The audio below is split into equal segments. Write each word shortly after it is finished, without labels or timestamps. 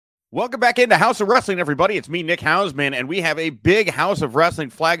Welcome back into House of Wrestling, everybody. It's me, Nick Hausman, and we have a big House of Wrestling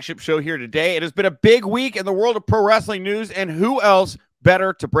flagship show here today. It has been a big week in the world of pro wrestling news, and who else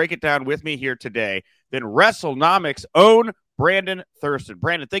better to break it down with me here today than Wrestlenomics' own Brandon Thurston.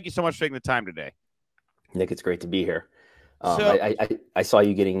 Brandon, thank you so much for taking the time today. Nick, it's great to be here. I saw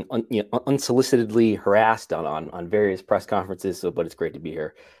you getting unsolicitedly harassed on various press conferences, but it's great to be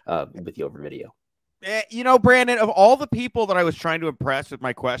here with you over video. Brandon, of all the people that I was trying to impress with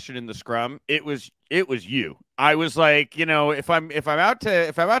my question in the scrum, it was you. I was like, if I'm out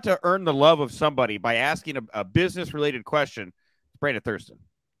to earn the love of somebody by asking a business related question, it's Brandon Thurston.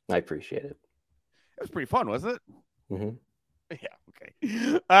 I appreciate it. It was pretty fun, wasn't it? Mm-hmm. Yeah.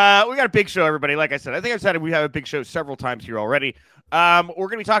 Okay. We got a big show, everybody. Like I said, I think I've said we have a big show several times here already. We're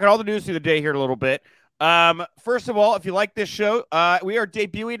going to be talking all the news through the day here in a little bit. First of all, if you like this show, we are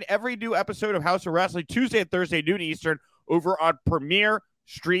debuting every new episode of House of Wrestling Tuesday and Thursday, noon Eastern, over on Premier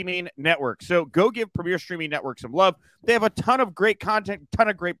Streaming Network. So go give Premier Streaming Network some love. They have a ton of great content, ton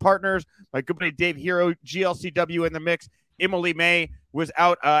of great partners. My good buddy Dave Hero, GLCW in the mix. Emily May was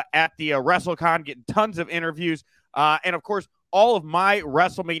out at the WrestleCon getting tons of interviews. And of course, all of my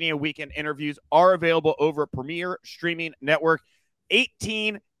WrestleMania weekend interviews are available over at Premier Streaming Network.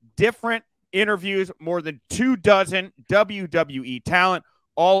 18 different interviews, more than 24 WWE talent,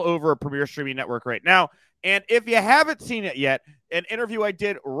 all over a Premier Streaming Network right now. And if you haven't seen it yet, an interview I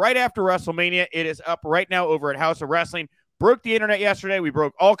did right after WrestleMania, it is up right now over at House of Wrestling. Broke the internet yesterday. We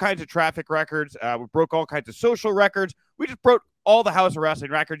broke all kinds of traffic records. We broke all kinds of social records. We just broke all the House of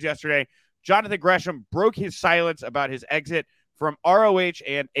Wrestling records yesterday. Jonathan Gresham broke his silence about his exit from ROH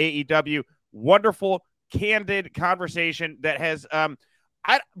and AEW. Wonderful, candid conversation that has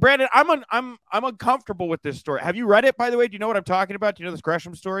Brandon, I'm uncomfortable with this story. Have you read it, by the way? Do you know what I'm talking about? Do you know this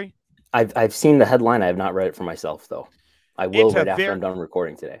Gresham story? I've seen the headline. I have not read it for myself, though. I will right after I'm done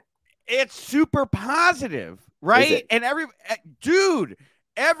recording today. It's super positive, right? And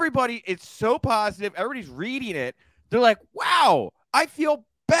everybody, it's so positive. Everybody's reading it. They're like, wow, I feel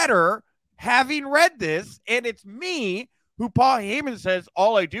better having read this. And it's me who Paul Heyman says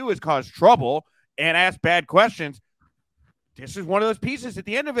all I do is cause trouble and ask bad questions. This is one of those pieces. At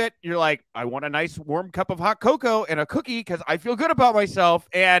the end of it, you're like, I want a nice warm cup of hot cocoa and a cookie because I feel good about myself.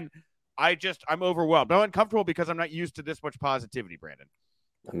 And I'm overwhelmed. I'm uncomfortable because I'm not used to this much positivity, Brandon.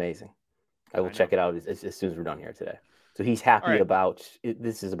 Amazing. I will check it out as soon as we're done here today. So he's happy about it.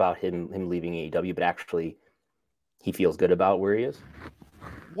 This is about him leaving AEW, but actually he feels good about where he is.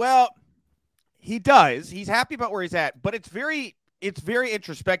 Well, he does. He's happy about where he's at, but it's very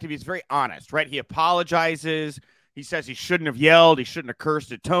introspective. He's very honest, right? He apologizes. He says he shouldn't have yelled. He shouldn't have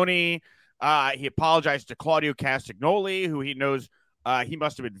cursed at Tony. He apologized to Claudio Castagnoli, who he knows he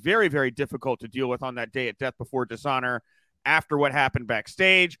must have been very, very difficult to deal with on that day at Death Before Dishonor after what happened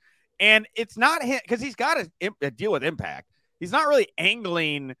backstage. And it's not him because he's got to deal with Impact. He's not really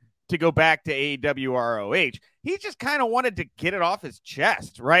angling to go back to AEW or ROH. He just kind of wanted to get it off his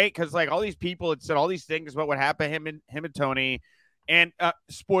chest, right? Because like all these people had said all these things about what happened to him and Tony. And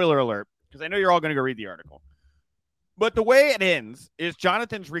spoiler alert, because I know you're all going to go read the article. But the way it ends is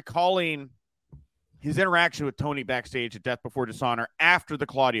Jonathan's recalling his interaction with Tony backstage at Death Before Dishonor after the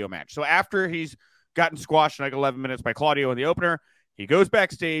Claudio match. So after he's gotten squashed in like 11 minutes by Claudio in the opener, he goes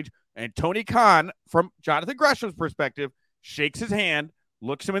backstage and Tony Khan, from Jonathan Gresham's perspective, shakes his hand,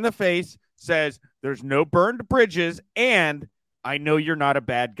 looks him in the face, says, there's no burned bridges, and I know you're not a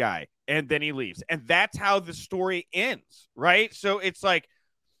bad guy. And then he leaves. And that's how the story ends, right? So it's like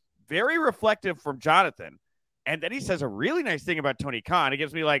very reflective from Jonathan. And then he says a really nice thing about Tony Khan. It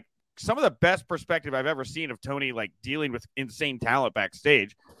gives me like some of the best perspective I've ever seen of Tony, like dealing with insane talent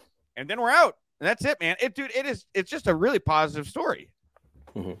backstage. And then we're out. And that's it, man. It's just a really positive story.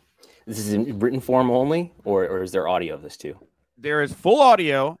 Mm-hmm. This is in written form only, or is there audio of this too? There is full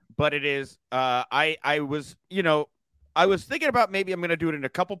audio, but it is, I was thinking about maybe I'm going to do it in a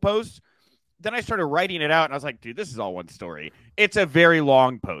couple posts. Then I started writing it out and I was like, dude, this is all one story. It's a very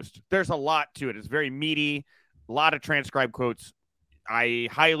long post. There's a lot to it. It's very meaty, a lot of transcribed quotes. I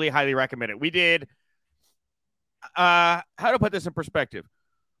highly, highly recommend it. We did, how to put this in perspective,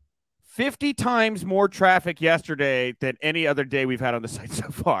 50 times more traffic yesterday than any other day we've had on the site so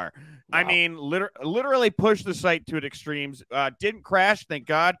far. Wow. I mean, literally pushed the site to its extremes. Didn't crash, thank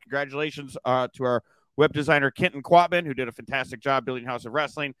God. Congratulations to our web designer, Kenton Quatman, who did a fantastic job building House of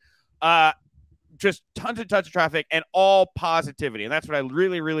Wrestling. Just tons and tons of traffic and all positivity. And that's what I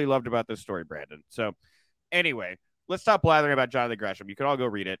really, really loved about this story, Brandon. So anyway, let's stop blathering about Jonathan Gresham. You can all go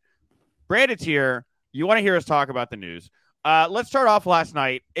read it. Brandon's here. You want to hear us talk about the news. Let's start off last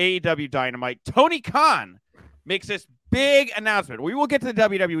night. AEW Dynamite. Tony Khan makes this Big announcement. We will get to the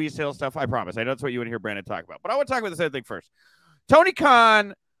WWE sales stuff, I promise. I know that's what you want to hear Brandon talk about. But I want to talk about this other thing first. Tony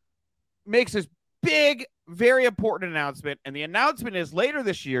Khan makes this big, very important announcement. And the announcement is later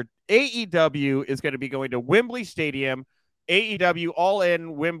this year, AEW is going to be going to Wembley Stadium. AEW All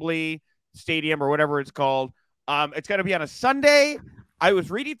In Wembley Stadium or whatever it's called. It's going to be on a Sunday. I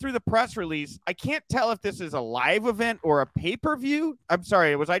was reading through the press release. I can't tell if this is a live event or a pay-per-view. I'm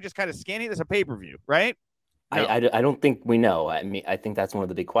sorry. Was I just kind of scanning this a pay-per-view, right? No. I don't think we know. I mean, I think that's one of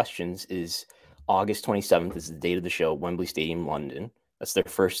the big questions is August 27th is the date of the show, Wembley Stadium, London. That's their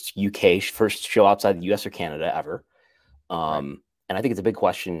first show outside the US or Canada ever. Right. And I think it's a big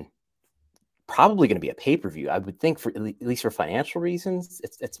question. Probably going to be a pay-per-view. I would think at least for financial reasons,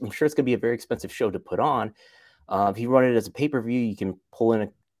 I'm sure it's going to be a very expensive show to put on. If you run it as a pay-per-view, you can pull in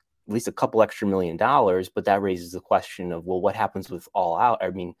at least a couple extra $1 million, but that raises the question of, well, what happens with All Out? I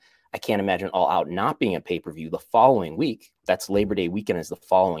mean, I can't imagine All Out not being a pay-per-view the following week. That's Labor Day weekend is the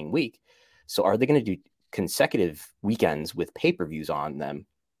following week. So are they going to do consecutive weekends with pay-per-views on them?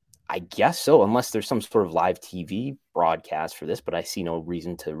 I guess so, unless there's some sort of live TV broadcast for this, but I see no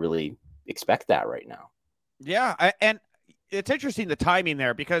reason to really expect that right now. Yeah, and it's interesting the timing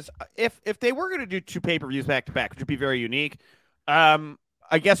there, because if they were going to do 2 pay-per-views back to back, which would be very unique,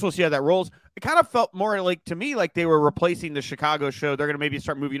 I guess we'll see how that rolls. It kind of felt more like, to me, like they were replacing the Chicago show. They're going to maybe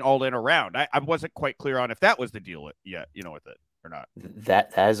start moving All In around. I wasn't quite clear on if that was the deal yet, with it or not.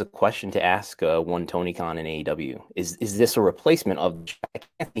 That is a question to ask one Tony Khan in AEW. Is this a replacement of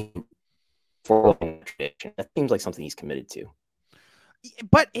for tradition? That seems like something he's committed to.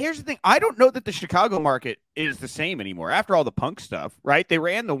 But here's the thing. I don't know that the Chicago market is the same anymore after all the Punk stuff, right? They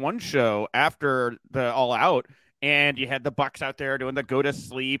ran the one show after the All Out, and you had the Bucks out there doing the go to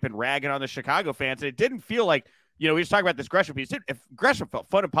sleep and ragging on the Chicago fans. And it didn't feel like, we just talked about this Gresham piece. If Gresham felt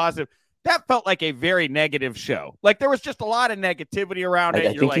fun and positive, that felt like a very negative show. Like there was just a lot of negativity around it.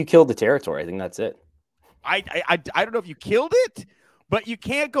 I think you killed the territory. I think that's it. I don't know if you killed it, but you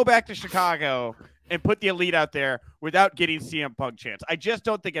can't go back to Chicago and put the Elite out there without getting CM Punk chance. I just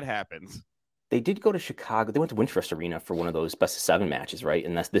don't think it happens. They did go to Chicago. They went to Wintrust Arena for one of those best of 7 matches, right?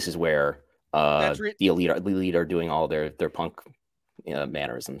 And this is where the Elite are doing all their Punk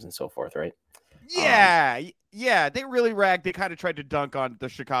mannerisms and so forth, right? Yeah. They really ragged. They kind of tried to dunk on the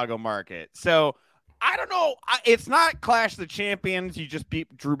Chicago market. So I don't know. It's not Clash of the Champions. You just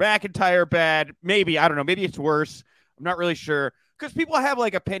beat Drew McIntyre bad. Maybe, I don't know. Maybe it's worse. I'm not really sure. Because people have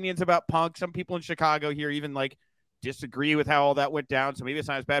like opinions about Punk. Some people in Chicago here even like disagree with how all that went down. So maybe it's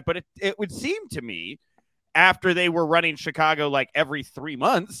not as bad. But it would seem to me, after they were running Chicago like every 3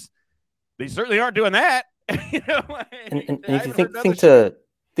 months, they certainly aren't doing that. And if you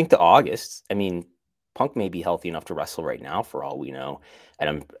think to August, I mean, Punk may be healthy enough to wrestle right now for all we know.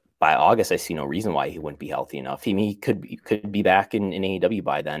 And by August, I see no reason why he wouldn't be healthy enough. He could be back in AEW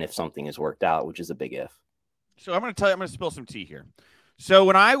by then if something is worked out, which is a big if. So I'm going to spill some tea here. So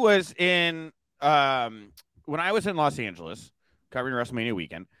when I was in Los Angeles covering WrestleMania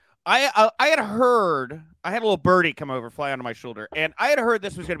weekend, I had heard, I had a little birdie come over, fly onto my shoulder, and I had heard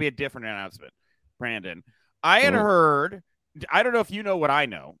this was going to be a different announcement, Brandon. I had heard, I don't know if you know what I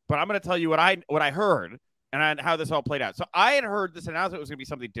know, but I'm going to tell you what I heard and how this all played out. So I had heard this announcement was going to be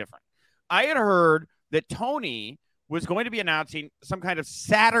something different. I had heard that Tony was going to be announcing some kind of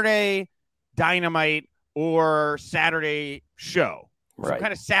Saturday Dynamite or Saturday show, some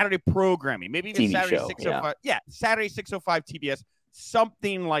kind of Saturday programming, maybe even TV Saturday show, 605. Yeah, Saturday 605 TBS,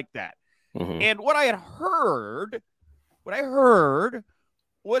 something like that. Mm-hmm. And what I heard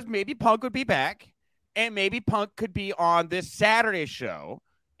was maybe Punk would be back, and maybe Punk could be on this Saturday show,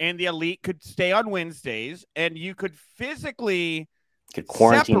 and the Elite could stay on Wednesdays, and you could physically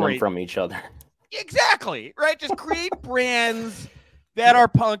quarantine them from each other. Exactly, right? Just create brands that are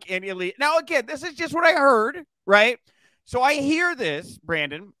Punk and Elite. Now, again, this is just what I heard, right? So I hear this,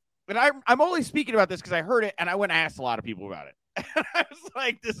 Brandon, and I'm only speaking about this because I heard it, and I went and asked a lot of people about it. And I was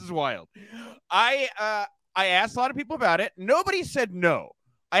like, this is wild. I asked a lot of people about it. Nobody said no.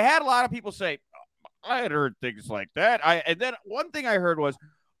 I had a lot of people say, I had heard things like that. And then one thing I heard was,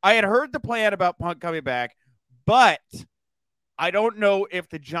 I had heard the plan about Punk coming back, but I don't know if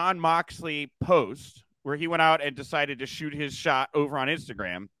the Jon Moxley post where he went out and decided to shoot his shot over on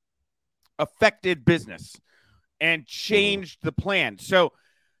Instagram affected business and changed the plan. So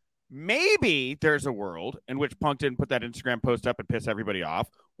maybe there's a world in which Punk didn't put that Instagram post up and piss everybody off,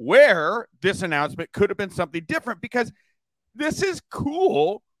 where this announcement could have been something different, because this is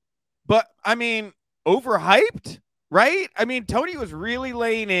cool, but I mean, overhyped, right? I mean, Tony was really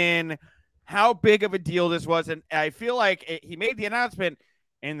laying in how big of a deal this was. And I feel like he made the announcement.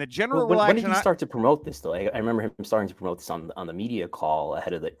 And the Well, general when did reaction, he start to promote this, though? I remember him starting to promote this on the media call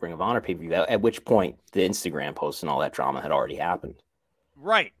ahead of the Ring of Honor pay-per-view, at which point the Instagram posts and all that drama had already happened.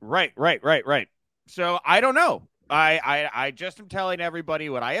 right. So I don't know. I just am telling everybody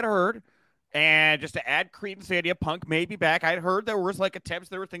what I had heard. And just to add credence to the idea, Punk may be back. I had heard there was like attempts,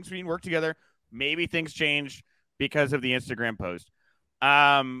 there were things we can work together. Maybe things changed because of the Instagram post.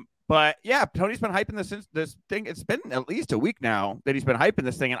 But yeah, Tony's been hyping this thing. It's been at least a week now that he's been hyping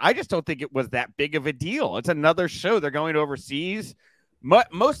this thing, and I just don't think it was that big of a deal. It's another show. They're going overseas.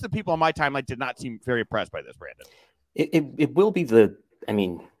 Most of the people on my timeline did not seem very impressed by this, Brandon. It will be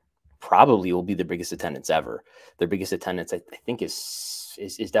probably will be the biggest attendance ever. Their biggest attendance, I think, is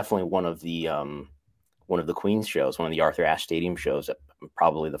definitely one of the Queens shows, one of the Arthur Ashe Stadium shows,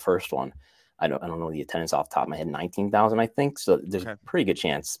 probably the first one. I don't know the attendance off the top of my head, 19,000, I think. So there's a pretty good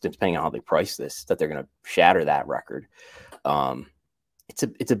chance, depending on how they price this, that they're going to shatter that record.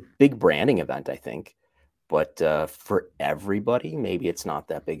 It's a big branding event, I think. But for everybody, maybe it's not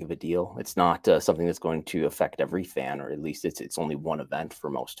that big of a deal. It's not something that's going to affect every fan, or at least it's only one event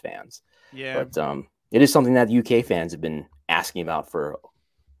for most fans. Yeah. But it is something that the UK fans have been asking about for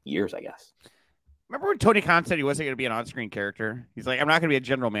years, I guess. Remember when Tony Khan said he wasn't going to be an on-screen character? He's like, I'm not going to be a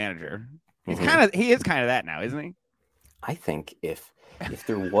general manager. He is kind of that now, isn't he? I think if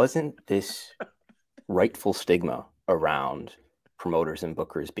there wasn't this rightful stigma around promoters and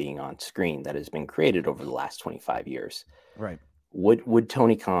bookers being on screen that has been created over the last 25 years, right? Would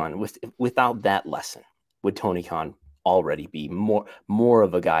Tony Khan, without that lesson, would Tony Khan already be more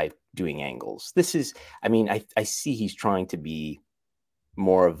of a guy doing angles? This is, I mean, I see he's trying to be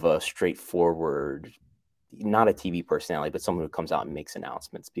more of a straightforward, not a TV personality, but someone who comes out and makes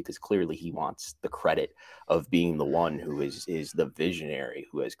announcements, because clearly he wants the credit of being the one who is the visionary,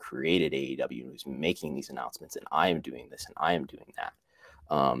 who has created AEW, who's making these announcements, and I am doing this and I am doing that.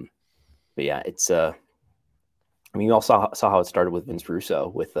 But yeah, it's I mean, you all saw how it started with Vince Russo,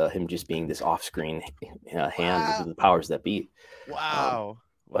 with him just being this off-screen hand of the powers that be. Wow.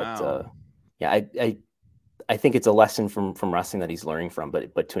 But yeah, I think it's a lesson from wrestling that he's learning from,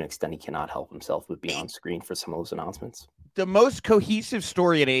 but to an extent, he cannot help himself with being on screen for some of those announcements. The most cohesive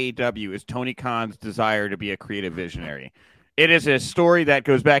story in AEW is Tony Khan's desire to be a creative visionary. It is a story that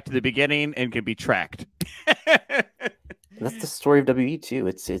goes back to the beginning and can be tracked. That's the story of WWE too.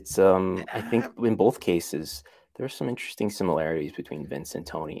 It's I think in both cases, there are some interesting similarities between Vince and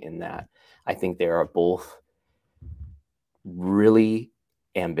Tony, in that I think they are both really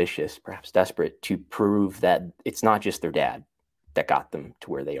ambitious, perhaps desperate, to prove that it's not just their dad that got them to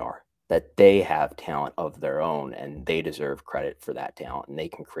where they are, that they have talent of their own and they deserve credit for that talent, and they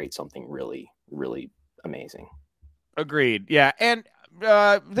can create something really, really amazing. Agreed. Yeah. And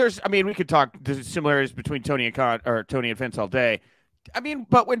we could talk the similarities between Tony and Vince all day. I mean,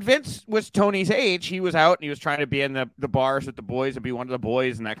 but when Vince was Tony's age, he was out and he was trying to be in the bars with the boys and be one of the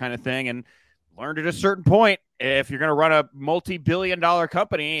boys and that kind of thing. And learned at a certain point, if you're going to run a multi-billion-dollar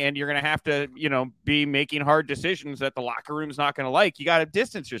company and you're going to have to, be making hard decisions that the locker room's not going to like, you got to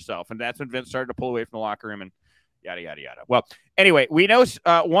distance yourself. And that's when Vince started to pull away from the locker room and yada, yada, yada. Well, anyway, we know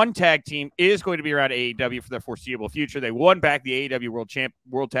one tag team is going to be around AEW for the foreseeable future. They won back the AEW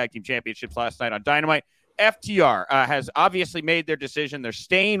World Tag Team Championships last night on Dynamite. FTR has obviously made their decision. They're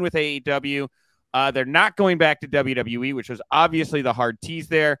staying with AEW. They're not going back to WWE, which was obviously the hard tease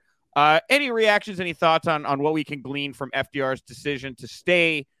there. Any reactions, any thoughts on what we can glean from FDR's decision to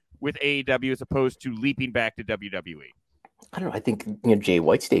stay with AEW as opposed to leaping back to WWE? I don't know. I think, Jay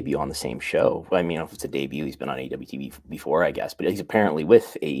White's debut on the same show. I mean, if it's a debut, he's been on AEW TV before, I guess, but he's apparently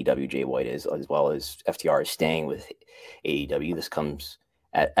with AEW. Jay White is, as well as FTR is staying with AEW. This comes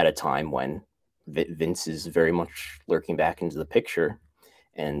at a time when Vince is very much lurking back into the picture,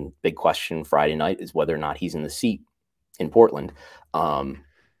 and big question Friday night is whether or not he's in the seat in Portland.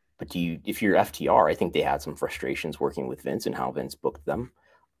 But if you're FTR, I think they had some frustrations working with Vince and how Vince booked them.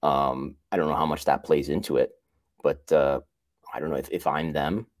 I don't know how much that plays into it, but I don't know if I'm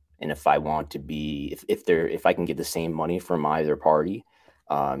them, and if I want to be, if I can get the same money from either party,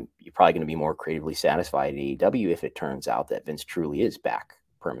 you're probably going to be more creatively satisfied at AEW if it turns out that Vince truly is back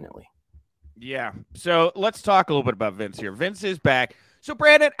permanently. Yeah. So let's talk a little bit about Vince here. Vince is back. So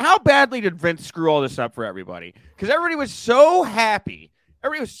Brandon, how badly did Vince screw all this up for everybody? Because everybody was so happy.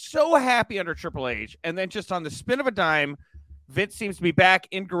 Everybody was so happy under Triple H, and then just on the spin of a dime, Vince seems to be back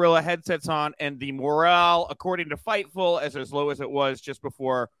in gorilla headsets on, and the morale, according to Fightful, is as low as it was just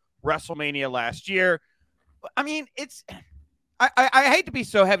before WrestleMania last year. I mean, I hate to be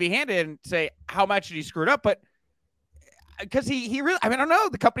so heavy-handed and say how much did he screw it up, but because he really, I mean, I don't know.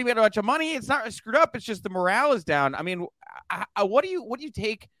 The company made a bunch of money. It's not screwed up. It's just the morale is down. I mean, what do you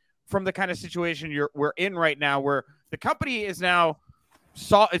take from the kind of situation we're in right now, where the company is now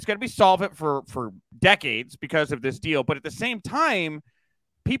it's going to be solvent for decades because of this deal, but at the same time,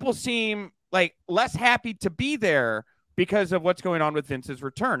 people seem like less happy to be there because of what's going on with Vince's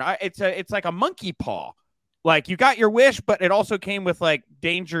return. It's like a monkey paw. Like, you got your wish, but it also came with like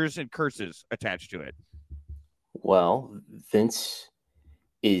dangers and curses attached to it. Well, Vince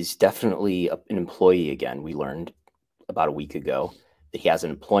is definitely an employee again. We learned about a week ago that he has an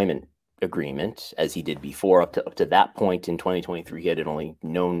employment agreement, as he did before. Up to that point in 2023, he had only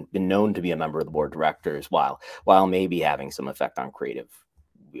been known to be a member of the board of directors, while maybe having some effect on creative.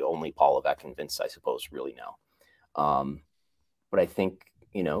 Only Paul Levesque and Vince, I suppose, really know. But I think,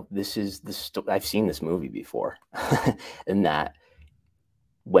 this is I've seen this movie before, in that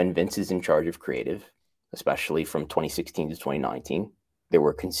when Vince is in charge of creative, especially from 2016 to 2019, there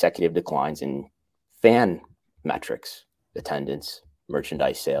were consecutive declines in fan metrics, attendance,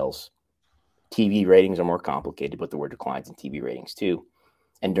 merchandise sales. TV ratings are more complicated, but there were declines in TV ratings too.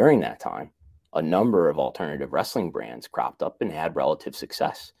 And during that time, a number of alternative wrestling brands cropped up and had relative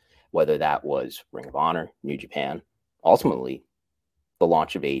success, whether that was Ring of Honor, New Japan. Ultimately, the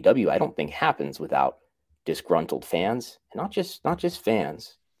launch of AEW, I don't think, happens without disgruntled fans, and not just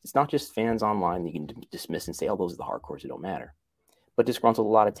fans. It's not just fans online that you can dismiss and say, oh, those are the hardcores, it don't matter. But disgruntled a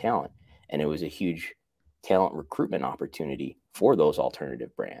lot of talent. And it was a huge talent recruitment opportunity for those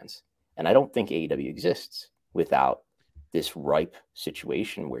alternative brands. And I don't think AEW exists without this ripe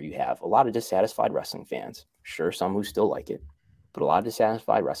situation where you have a lot of dissatisfied wrestling fans. Sure, some who still like it, but a lot of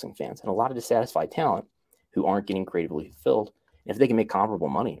dissatisfied wrestling fans and a lot of dissatisfied talent who aren't getting creatively fulfilled. And if they can make comparable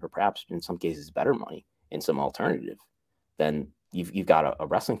money, or perhaps in some cases better money in some alternative, then you've got a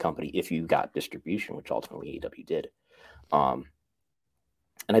wrestling company if you got distribution, which ultimately AEW did. And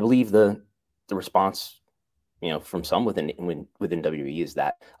I believe the response, from some within WWE is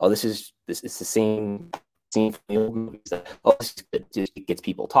that, this is the same scene from the old movies, that, this is good. It gets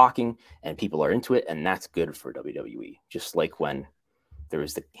people talking and people are into it, and that's good for WWE. Just like when there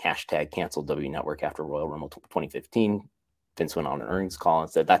was the hashtag cancel W Network after Royal Rumble 2015, Vince went on an earnings call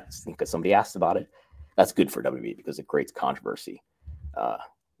and said that's because somebody asked about it. That's good for WWE because it creates controversy.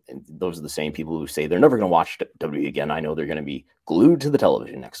 And those are the same people who say they're never going to watch WWE again. I know they're going to be glued to the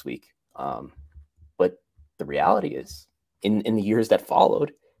television next week. But the reality is, in the years that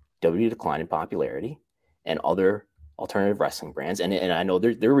followed, WWE declined in popularity, and other alternative wrestling brands. And I know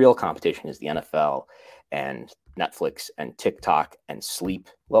their real competition is the NFL and Netflix and TikTok and Sleep.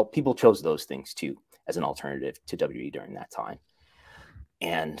 Well, people chose those things too as an alternative to WWE during that time.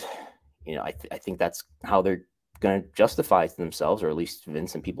 And, I think that's how they're going to justify it to themselves, or at least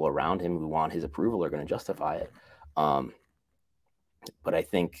Vince and people around him who want his approval are going to justify it. But I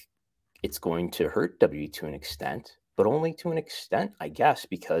think it's going to hurt WWE to an extent, but only to an extent, I guess,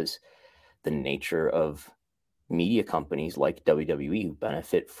 because the nature of media companies like WWE, who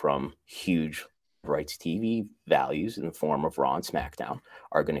benefit from huge rights TV values in the form of Raw and SmackDown,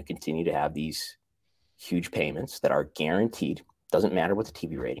 are going to continue to have these huge payments that are guaranteed. Doesn't matter what the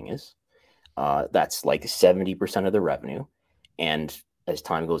TV rating is. That's like 70% of the revenue. And as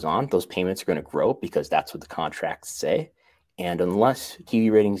time goes on, those payments are going to grow because that's what the contracts say. And unless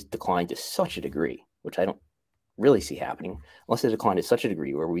TV ratings decline to such a degree, which I don't really see happening, unless they decline to such a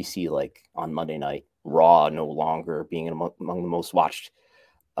degree where we see, like on Monday night, Raw no longer being among the most watched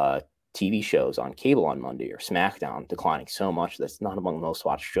TV shows on cable on Monday, or SmackDown declining so much that's not among the most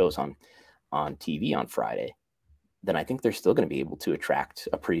watched shows on TV on Friday, then I think they're still going to be able to attract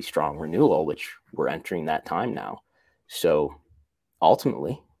a pretty strong renewal, which we're entering that time now. So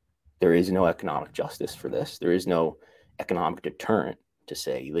ultimately, there is no economic justice for this. There is no economic deterrent to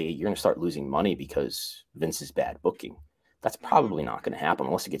say you're going to start losing money because Vince's bad booking. That's probably not going to happen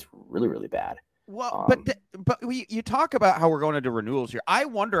unless it gets really, really bad. Well, but you talk about how we're going into renewals here. I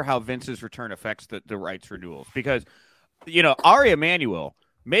wonder how Vince's return affects the rights renewals, because, Ari Emanuel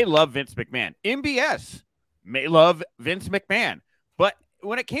may love Vince McMahon. MBS may love Vince McMahon. But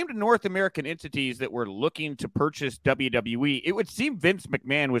when it came to North American entities that were looking to purchase WWE, it would seem Vince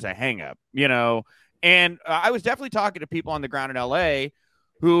McMahon was a hang-up, And I was definitely talking to people on the ground in LA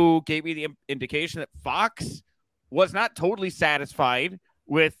who gave me the indication that Fox was not totally satisfied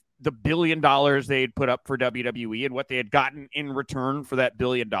with the $1 billion they had put up for WWE and what they had gotten in return for that $1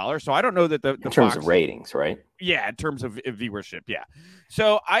 billion. So I don't know that the in terms Fox, of ratings, right? Yeah, in terms of viewership, yeah.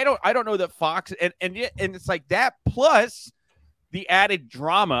 So I don't know that Fox and it's like that, plus the added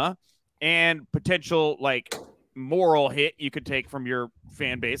drama and potential like moral hit you could take from your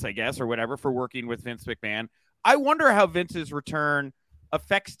fan base, I guess, or whatever, for working with Vince McMahon. I wonder how Vince's return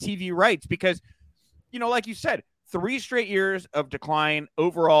affects TV rights because, like you said, 3 straight years of decline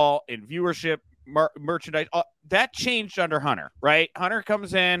overall in viewership, merchandise. That changed under Hunter, right? Hunter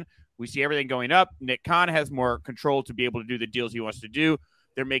comes in. We see everything going up. Nick Khan has more control to be able to do the deals he wants to do.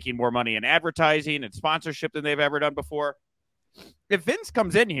 They're making more money in advertising and sponsorship than they've ever done before. If Vince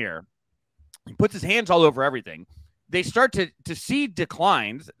comes in here, he puts his hands all over everything. They start to see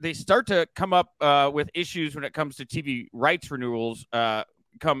declines. They start to come up with issues when it comes to TV rights renewals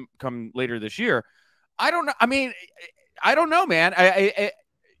come later this year. I don't know. I mean, I don't know, man. I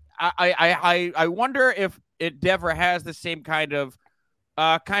wonder if Endeavor has the same kind of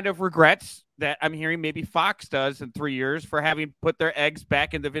regrets that I'm hearing maybe Fox does in 3 years for having put their eggs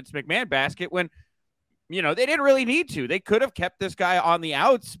back in the Vince McMahon basket when, they didn't really need to. They could have kept this guy on the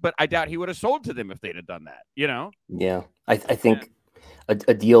outs, but I doubt he would have sold to them if they'd have done that, Yeah. I think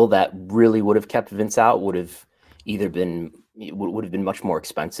a deal that really would have kept Vince out would have either been much more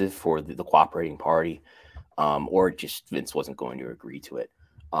expensive for the cooperating party, or just Vince wasn't going to agree to it.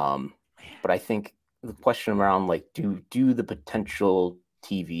 But I think the question around do the potential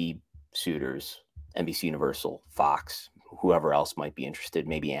TV suitors, NBC Universal, Fox, whoever else might be interested,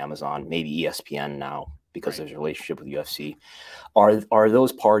 maybe Amazon, maybe ESPN now because there's a relationship with UFC, are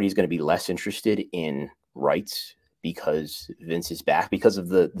those parties going to be less interested in rights because Vince is back, because of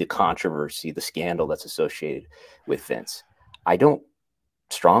the controversy, the scandal that's associated with Vince? I don't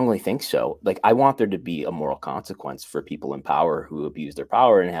strongly think so. I want there to be a moral consequence for people in power who abuse their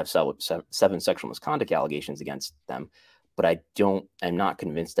power and have 7 sexual misconduct allegations against them. But I'm not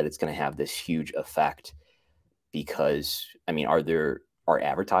convinced that it's going to have this huge effect because, are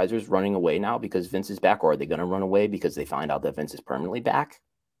advertisers running away now because Vince is back, or are they going to run away because they find out that Vince is permanently back?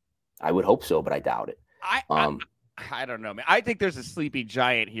 I would hope so, but I doubt it. I don't know, man. I think there's a sleepy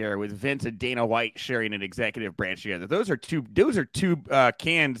giant here with Vince and Dana White sharing an executive branch together. Those are two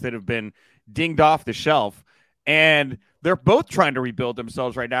cans that have been dinged off the shelf, and they're both trying to rebuild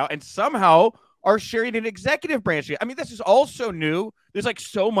themselves right now, and somehow are sharing an executive branch. I mean, this is all so new. There's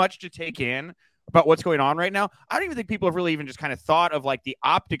so much to take in about what's going on right now. I don't even think people have really even just kind of thought of the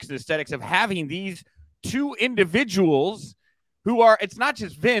optics and aesthetics of having these 2 individuals who are, it's not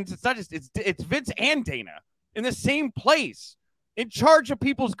just Vince. It's Vince and Dana in the same place, in charge of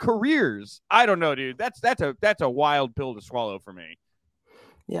people's careers. I don't know, dude. That's a wild pill to swallow for me.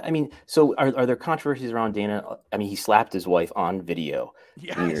 Yeah, so are there controversies around Dana? He slapped his wife on video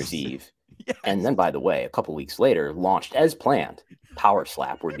New Year's Eve. Yes. And then, by the way, a couple weeks later, launched as planned, Power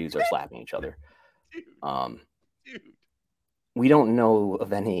Slap, where dudes are slapping each other. Dude. We don't know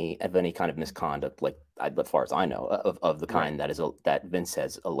of any kind of misconduct, as far as I know, of the kind that Vince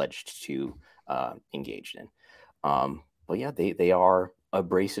has alleged to engaged in. But yeah, they are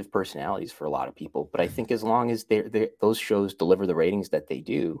abrasive personalities for a lot of people. But I think as long as those shows deliver the ratings that they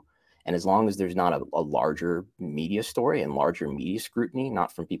do, and as long as there's not a larger media story and larger media scrutiny,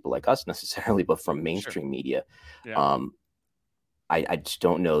 not from people like us necessarily, but from mainstream media, I just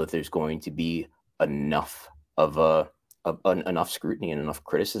don't know that there's going to be enough enough scrutiny and enough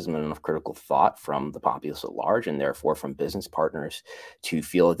criticism and enough critical thought from the populace at large, and therefore from business partners, to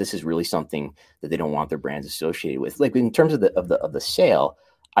feel that this is really something that they don't want their brands associated with. In terms of the sale,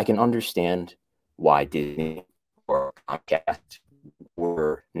 I can understand why Disney or Comcast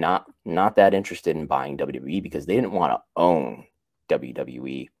were not that interested in buying WWE, because they didn't want to own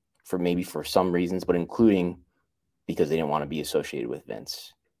WWE for some reasons, but including because they didn't want to be associated with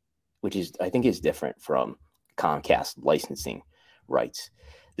Vince, which I think is different from Comcast licensing rights.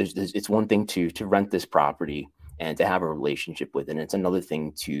 It's one thing to rent this property and to have a relationship with it, and it's another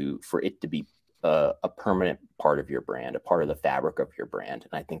thing for it to be a permanent part of your brand, a part of the fabric of your brand.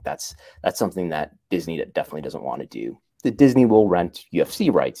 And I think that's something that Disney definitely doesn't want to do. The Disney will rent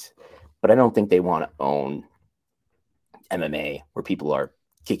UFC rights, but I don't think they want to own MMA where people are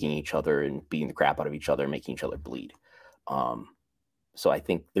kicking each other and beating the crap out of each other and making each other bleed. So I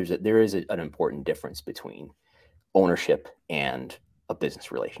think there is an important difference between ownership and a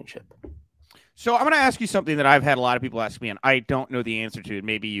business relationship. So I'm going to ask you something that I've had a lot of people ask me, and I don't know the answer to it.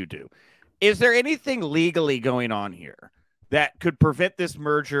 Maybe you do. Is there anything legally going on here that could prevent this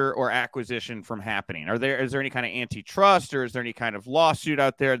merger or acquisition from happening? Is there any kind of antitrust, or is there any kind of lawsuit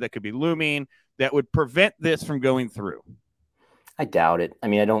out there that could be looming that would prevent this from going through? I doubt it. I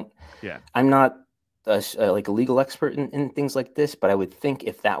don't. Yeah. I'm not a legal expert in things like this, but I would think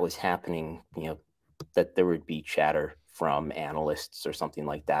if that was happening, that there would be chatter from analysts or something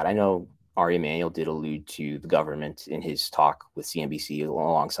like that. I know Ari Emanuel did allude to the government in his talk with CNBC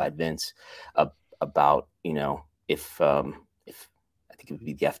alongside Vince about, if I think it would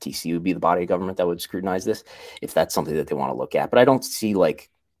be the FTC would be the body of government that would scrutinize this, if that's something that they want to look at. But I don't see like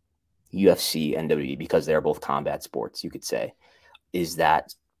UFC and WWE, because they're both combat sports, you could say, is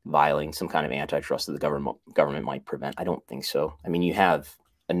that violating some kind of antitrust that the government might prevent? I don't think so. I mean, you have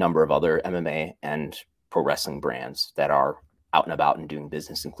a number of other MMA and pro wrestling brands that are out and about and doing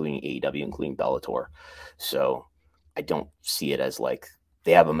business, including AEW, including Bellator. So I don't see it as like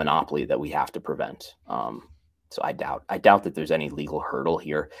they have a monopoly that we have to prevent. So I doubt that there's any legal hurdle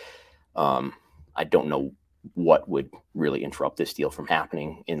here. I don't know what would really interrupt this deal from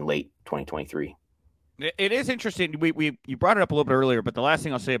happening in late 2023. It is interesting. You brought it up a little bit earlier, but the last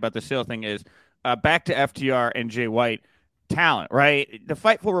thing I'll say about the sale thing is back to FTR and Jay White talent, right? The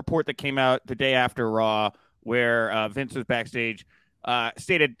Fightful report that came out the day after Raw, where Vince was backstage,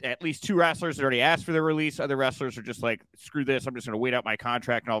 stated at least 2 wrestlers had already asked for their release. Other wrestlers are just like, screw this, I'm just going to wait out my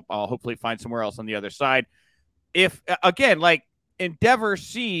contract, and I'll hopefully find somewhere else on the other side. If, again, like Endeavor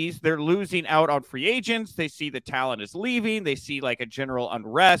sees they're losing out on free agents, they see the talent is leaving, they see like a general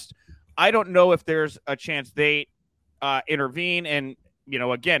unrest. I don't know if there's a chance they intervene and,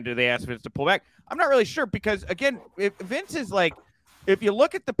 again, do they ask Vince to pull back? I'm not really sure because, again, if Vince is like, if you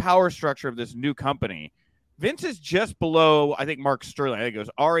look at the power structure of this new company, Vince is just below, I think, Mark Sterling. I think it goes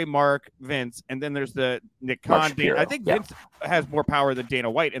Ari, Mark, Vince, and then there's the Nick Khan. I think Vince has more power than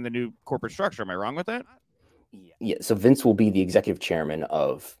Dana White in the new corporate structure. Am I wrong with that? Yeah, so Vince will be the executive chairman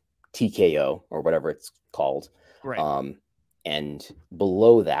of TKO or whatever it's called. Right. And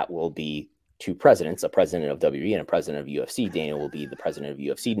below that will be 2 presidents, a president of WWE and a president of UFC. Dana will be the president of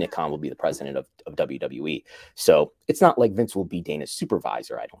UFC. Nick Khan will be the president of WWE. So it's not like Vince will be Dana's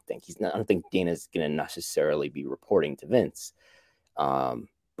supervisor. I don't think I don't think Dana's going to necessarily be reporting to Vince,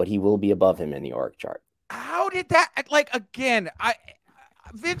 but he will be above him in the org chart. How did that? Like, again,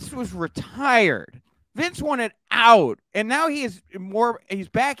 Vince was retired. Vince wanted out, and now he's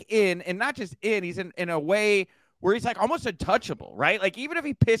back in, and not just in, he's in a way where he's like almost untouchable, right? Like, even if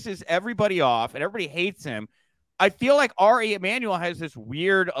he pisses everybody off and everybody hates him, I feel like Ari Emanuel has this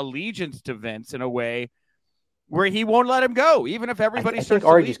weird allegiance to Vince in a way where he won't let him go, even if everybody I think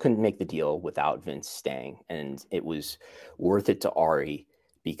Ari just couldn't make the deal without Vince staying, and it was worth it to Ari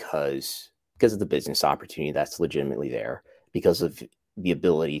because of the business opportunity that's legitimately there, because of the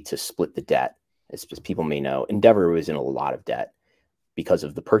ability to split the debt. As people may know, Endeavor was in a lot of debt because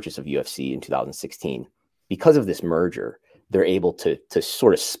of the purchase of UFC in 2016. Because of this merger, they're able to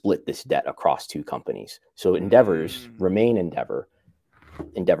sort of split this debt across 2 companies. So Endeavors remain Endeavor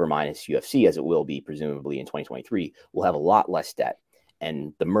minus UFC, as it will be presumably in 2023, will have a lot less debt.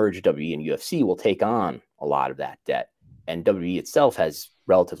 And the merged WWE and UFC will take on a lot of that debt. And WWE itself has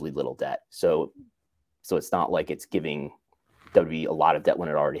relatively little debt. So it's not like it's giving WWE a lot of debt when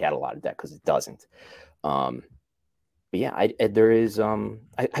it already had a lot of debt, because it doesn't. But yeah, there is.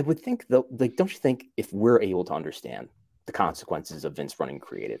 I would think though, like, don't you think if we're able to understand the consequences of Vince running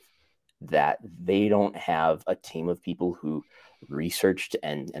creative, that they don't have a team of people who researched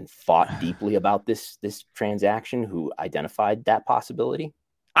and fought deeply about this transaction, who identified that possibility?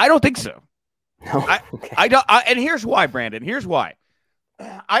 I don't think so. No, okay. I don't. And here's why, Brandon. Here's why.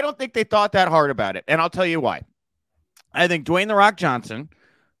 I don't think they thought that hard about it, and I'll tell you why. I think Dwayne "The Rock" Johnson,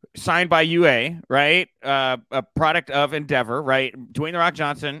 signed by UA, right? A product of Endeavor, right? Dwayne "The Rock"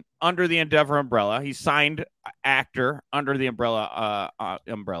 Johnson under the Endeavor umbrella. He signed actor under the umbrella.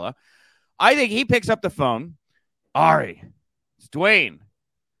 I think he picks up the phone. Ari, it's Dwayne.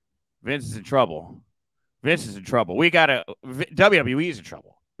 Vince is in trouble. Vince is in trouble. We gotta. WWE is in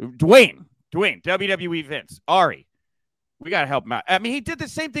trouble. Dwayne, WWE, Vince, Ari. We gotta help him out. I mean, he did the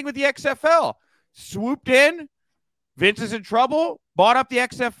same thing with the XFL. Swooped in. Vince is in trouble, bought up the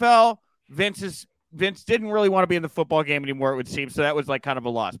XFL. Vince didn't really want to be in the football game anymore, it would seem. So that was like kind of a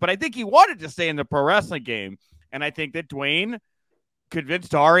loss. But I think he wanted to stay in the pro wrestling game. And I think that Dwayne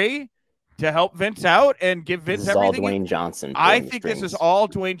convinced Ari to help Vince out and give Vince everything. All Dwayne Johnson. I think this is all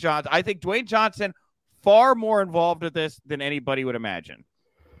Dwayne Johnson. I think Dwayne Johnson far more involved with this than anybody would imagine.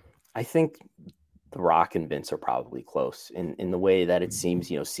 I think The Rock and Vince are probably close in the way that it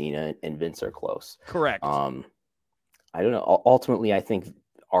seems, Cena and Vince are close. Correct. I don't know. Ultimately, I think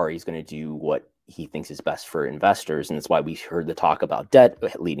Ari's going to do what he thinks is best for investors. And that's why we heard the talk about debt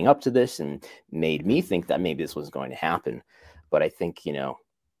leading up to this and made me think that maybe this was going to happen. But I think,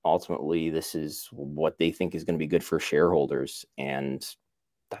 ultimately, this is what they think is going to be good for shareholders. And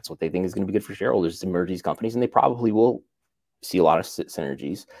that's what they think is going to be good for shareholders, to merge these companies. And they probably will see a lot of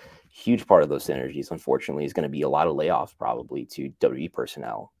synergies. Huge part of those synergies, unfortunately, is going to be a lot of layoffs probably to WWE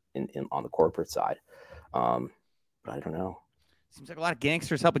personnel on the corporate side. But I don't know. Seems like a lot of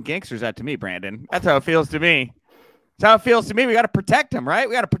gangsters helping gangsters out to me, Brandon. That's how it feels to me. That's how it feels to me. We got to protect him, right?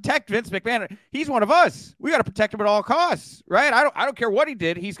 We got to protect Vince McMahon. He's one of us. We got to protect him at all costs, right? I don't care what he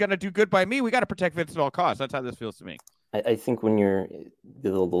did. He's going to do good by me. We got to protect Vince at all costs. That's how this feels to me. I think when you're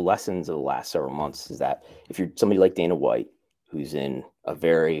the lessons of the last several months is that if you're somebody like Dana White, who's in a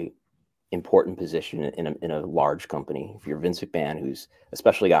very important position in a large company, if you're Vince McMahon, who's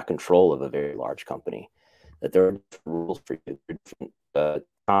especially got control of a very large company, that there are different rules for you. There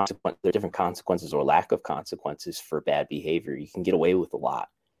are different consequences or lack of consequences for bad behavior. You can get away with a lot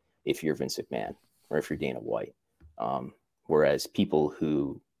if you're Vince McMahon or if you're Dana White. Whereas people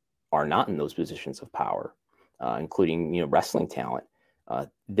who are not in those positions of power, including wrestling talent,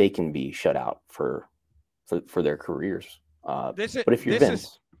 they can be shut out for their careers. But if you're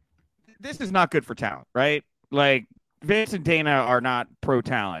Vince, this is not good for talent, right? Like Vince and Dana are not pro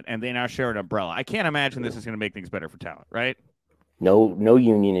talent, and they now share an umbrella. I can't imagine this is going to make things better for talent, right? No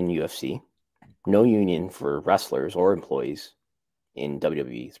union in UFC, no union for wrestlers or employees in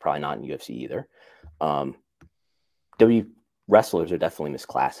WWE. It's probably not in UFC either. Wrestlers are definitely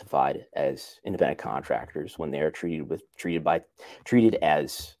misclassified as independent contractors when they are treated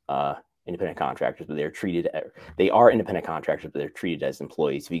as independent contractors, but they are independent contractors, but they're treated as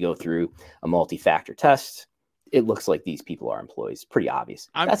employees. If you go through a multi-factor test, it looks like these people are employees. Pretty obvious.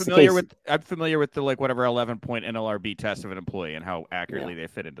 I'm familiar with the whatever 11-point NLRB test of an employee and how accurately they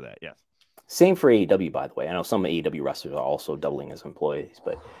fit into that. Yes. Same for AEW, by the way. I know some AEW wrestlers are also doubling as employees,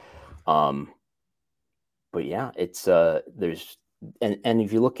 but yeah, it's there's and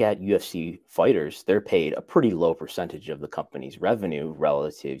if you look at UFC fighters, they're paid a pretty low percentage of the company's revenue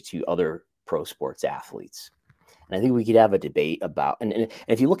relative to other pro sports athletes. And I think we could have a debate about and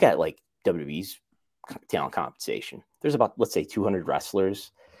if you look at like WWE's talent compensation, there's about, let's say, 200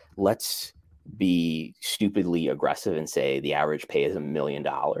 wrestlers. Let's be stupidly aggressive and say the average pay is $1 million.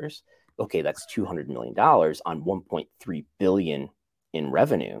 Okay, that's $200 million on 1.3 billion in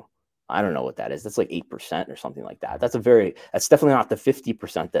revenue. I don't know what that is. That's like 8% or something like that. That's definitely not the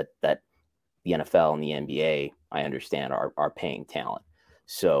 50% that the NFL and the NBA, I understand, are paying talent.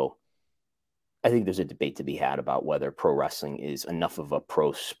 So I think there's a debate to be had about whether pro wrestling is enough of a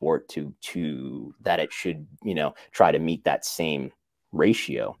pro sport to that it should, try to meet that same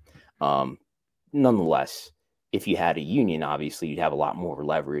ratio. Nonetheless, if you had a union, obviously you'd have a lot more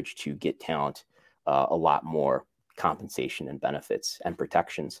leverage to get talent, a lot more compensation and benefits and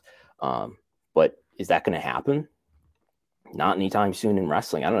protections. But is that going to happen? Not anytime soon in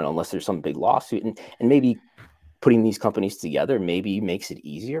wrestling. I don't know, unless there's some big lawsuit and maybe putting these companies together maybe makes it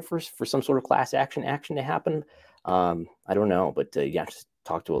easier for some sort of class action to happen. I don't know, but just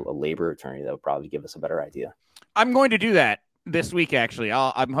talk to a labor attorney. That would probably give us a better idea. I'm going to do that this week, actually.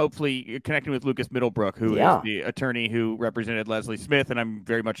 I'm hopefully connecting with Lucas Middlebrook, who is the attorney who represented Leslie Smith, and I'm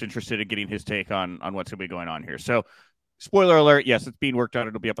very much interested in getting his take on what's going to be going on here. So, spoiler alert, yes, it's being worked on.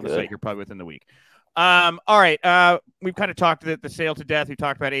 It'll be up on the site here probably within the week. All right. We've kind of talked the sale to death. We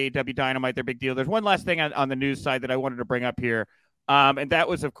talked about AEW Dynamite, their big deal. There's one last thing on the news side that I wanted to bring up here. And that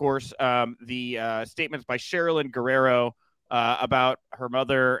was, of course, the statements by Sherilyn Guerrero about her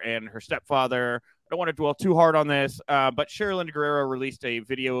mother and her stepfather. I don't want to dwell too hard on this, but Sherilyn Guerrero released a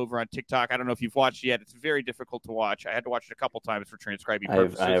video over on TikTok. I don't know if you've watched it yet. It's very difficult to watch. I had to watch it a couple times for transcribing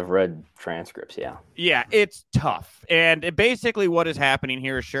purposes. I have read transcripts, yeah. Yeah, it's tough. And basically what is happening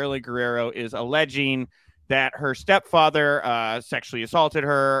here is Sherilyn Guerrero is alleging that her stepfather sexually assaulted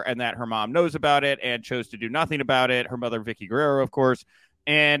her and that her mom knows about it and chose to do nothing about it. Her mother, Vicky Guerrero, of course,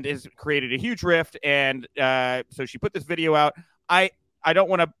 and has created a huge rift. And so she put this video out. I don't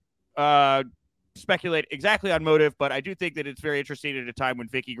want to speculate exactly on motive, but I do think that it's very interesting at a time when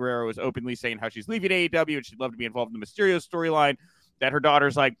Vicky Guerrero is openly saying how she's leaving AEW and she'd love to be involved in the Mysterio storyline, that her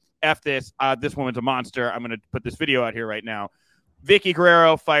daughter's like, F this, this woman's a monster. I'm going to put this video out here right now. Vicky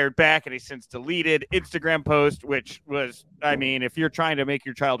Guerrero fired back in a since deleted Instagram post, which was, I mean, if you're trying to make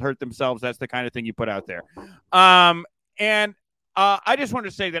your child hurt themselves, that's the kind of thing you put out there. And I just wanted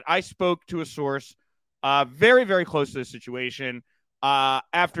to say that I spoke to a source very, very close to the situation.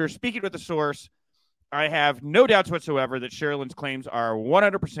 After speaking with the source, I have no doubts whatsoever that Sherilyn's claims are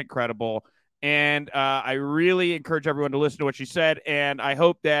 100% credible. And I really encourage everyone to listen to what she said. And I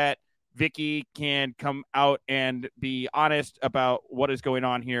hope that Vicky can come out and be honest about what is going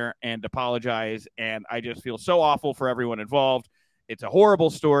on here and apologize. And I just feel so awful for everyone involved. It's a horrible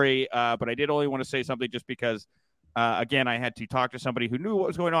story, but I did only want to say something just because, again, I had to talk to somebody who knew what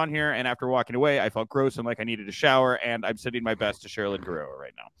was going on here. And after walking away, I felt gross and like I needed a shower. And I'm sending my best to Sherilyn Guerrero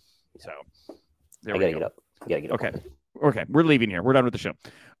right now. So there we go. Get up. I gotta get up. Okay. We're leaving here. We're done with the show.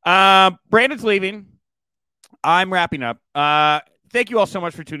 Brandon's leaving. I'm wrapping up. Thank you all so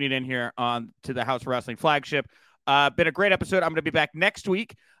much for tuning in here on to the House of Wrestling flagship. Been a great episode. I'm going to be back next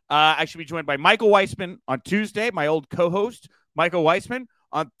week. I should be joined by Michael Weissman on Tuesday, my old co-host, Michael Weissman.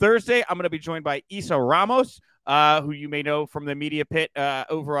 On Thursday, I'm going to be joined by Isa Ramos, who you may know from the media pit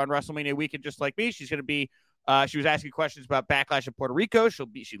over on WrestleMania Weekend, just like me. She's going to be she was asking questions about Backlash in Puerto Rico.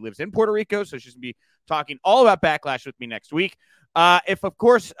 She lives in Puerto Rico, so she's going to be talking all about Backlash with me next week. If, of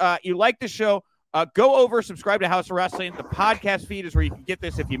course, you like the show, go over, subscribe to House of Wrestling. The podcast feed is where you can get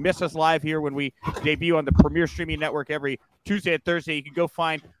this. If you miss us live here when we debut on the premier streaming network every Tuesday and Thursday, you can go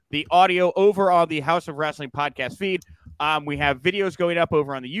find the audio over on the House of Wrestling podcast feed. We have videos going up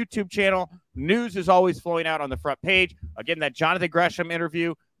over on the YouTube channel. News is always flowing out on the front page. Again, that Jonathan Gresham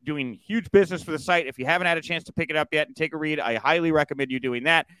interview, doing huge business for the site. If you haven't had a chance to pick it up yet and take a read, I highly recommend you doing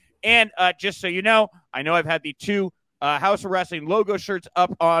that. And just so you know, I know I've had the 2 House of Wrestling logo shirts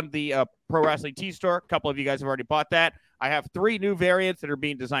up on the Pro Wrestling Tee store. A couple of you guys have already bought that. I have 3 new variants that are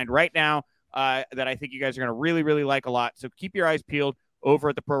being designed right now that I think you guys are going to really, really like a lot. So keep your eyes peeled over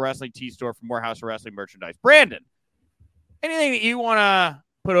at the Pro Wrestling Tee store for more House of Wrestling merchandise. Brandon, anything that you want to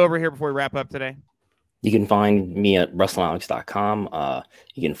put over here before we wrap up today? You can find me at Wrestlenomics.com.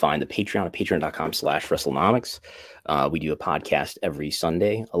 You can find the Patreon at patreon.com/Wrestlenomics. We do a podcast every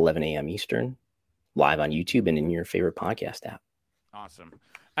Sunday, 11 a.m. Eastern, live on YouTube and in your favorite podcast app. Awesome.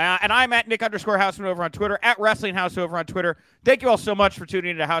 And I'm at Nick_Houseman over on Twitter, at Wrestling House over on Twitter. Thank you all so much for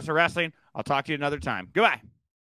tuning into House of Wrestling. I'll talk to you another time. Goodbye.